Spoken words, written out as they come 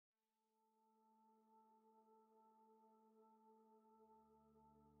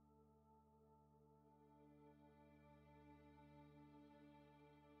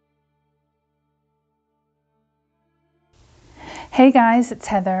Hey guys, it's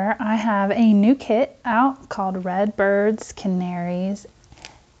Heather. I have a new kit out called Red Birds, Canaries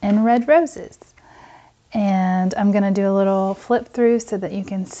and Red Roses. And I'm going to do a little flip through so that you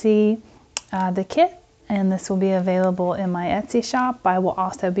can see the kit. And this will be available in my Etsy shop. I will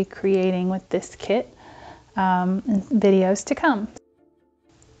also be creating with this kit in videos to come.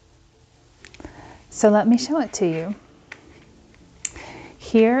 So let me show it to you.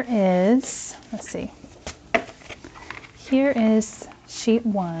 Here is, let's see. Here is sheet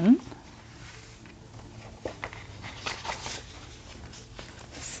 1.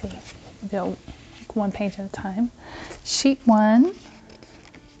 Let's see, maybe I'll look one page at a time. Sheet 1.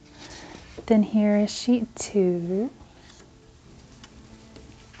 Then here is sheet 2.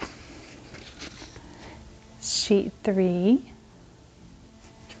 Sheet 3.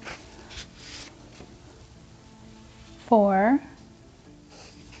 4.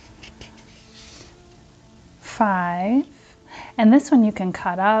 5. And this one you can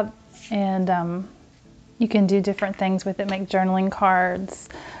cut up and you can do different things with it, make journaling cards,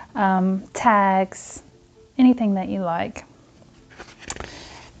 tags, anything that you like.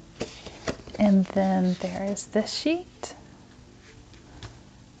 And then there is this sheet.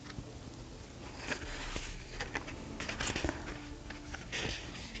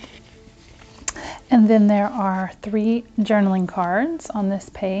 And then there are 3 journaling cards on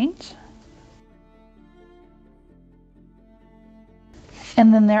this page.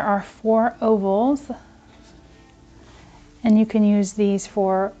 And then there are 4 ovals, and you can use these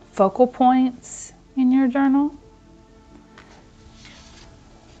for focal points in your journal.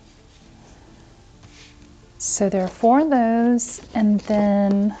 So there are 4 of those, and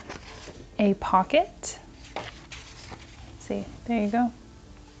then a pocket. Let's see, there you go.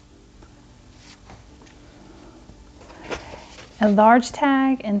 A large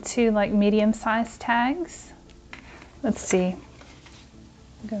tag and 2 like medium-sized tags. Let's see.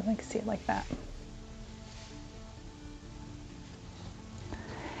 Go like see it like that.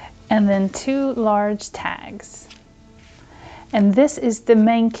 And then 2 large tags. And this is the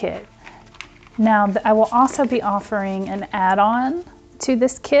main kit. Now I will also be offering an add-on to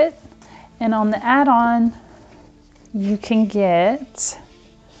this kit. And on the add-on you can get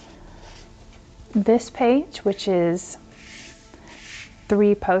this page, which is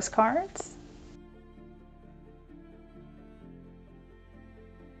 3 postcards.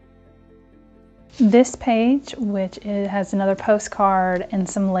 This page, which has another postcard and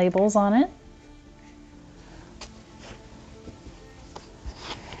some labels on it.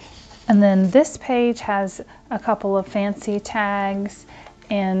 And then this page has a couple of fancy tags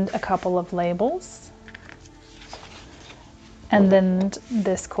and a couple of labels. And then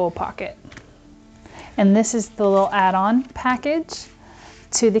this cool pocket. And this is the little add-on package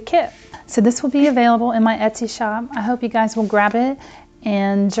to the kit. So this will be available in my Etsy shop. I hope you guys will grab it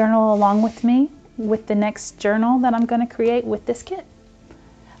and journal along with me with the next journal that I'm going to create with this kit.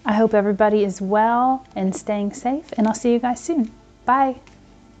 I hope everybody is well and staying safe, and I'll see you guys soon. Bye.